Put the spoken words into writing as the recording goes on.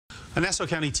A Nassau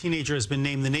County teenager has been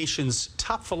named the nation's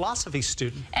top philosophy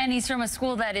student. And he's from a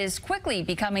school that is quickly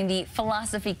becoming the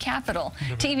philosophy capital.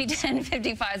 TV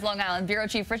 1055's Long Island Bureau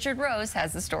Chief Richard Rose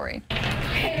has the story.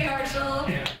 Hey, Marshall.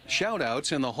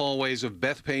 Shout-outs in the hallways of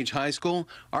Bethpage High School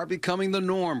are becoming the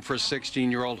norm for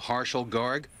 16-year-old Harshal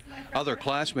Garg. Other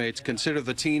classmates consider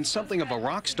the teen something of a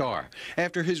rock star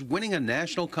after his winning a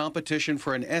national competition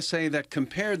for an essay that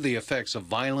compared the effects of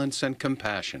violence and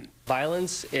compassion.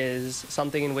 Violence is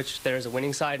something in which there is a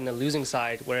winning side and a losing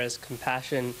side, whereas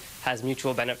compassion has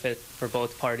mutual benefit for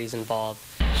both parties involved.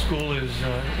 School is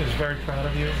very proud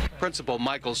of you. Principal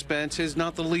Michael Spence is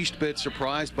not the least bit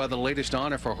surprised by the latest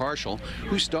honor for Harshal,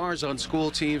 who stars on school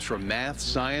teams for math,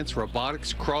 science,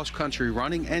 robotics, cross-country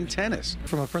running, and tennis.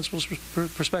 From a principal's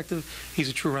perspective, he's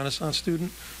a true Renaissance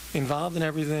student, involved in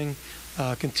everything,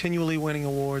 continually winning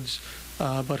awards,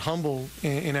 but humble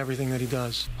in everything that he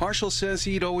does. Harshal says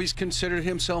he'd always considered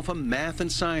himself a math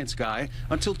and science guy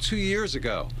until 2 years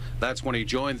ago. That's when he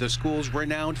joined the school's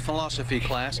renowned philosophy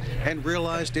class and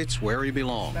realized it's where he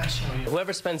belongs.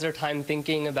 Whoever spends their time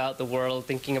thinking about the world,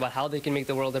 thinking about how they can make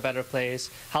the world a better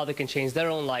place, how they can change their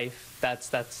own life,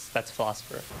 that's a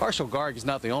philosopher. Harshal Garg is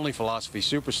not the only philosophy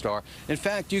superstar. In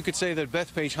fact, you could say that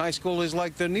Bethpage High School is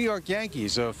like the New York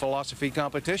Yankees of philosophy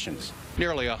competitions.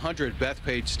 Nearly 100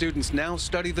 Bethpage students now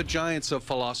study the giants of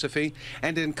philosophy,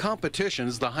 and in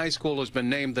competitions, the high school has been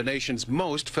named the nation's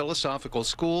most philosophical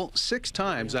school 6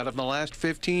 times out of the last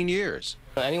 15 years.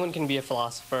 Anyone can be a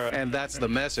philosopher. And that's the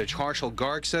message Harshal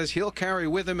Garg says he'll carry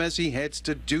with him as he heads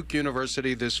to Duke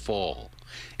University this fall.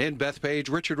 In Bethpage,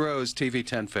 Richard Rose, TV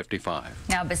 1055.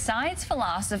 Now, besides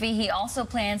philosophy, he also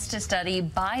plans to study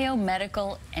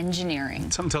biomedical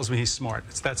engineering. Something tells me he's smart.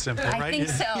 It's that simple, right? I think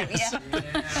so, Yes.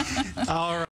 yeah. All right.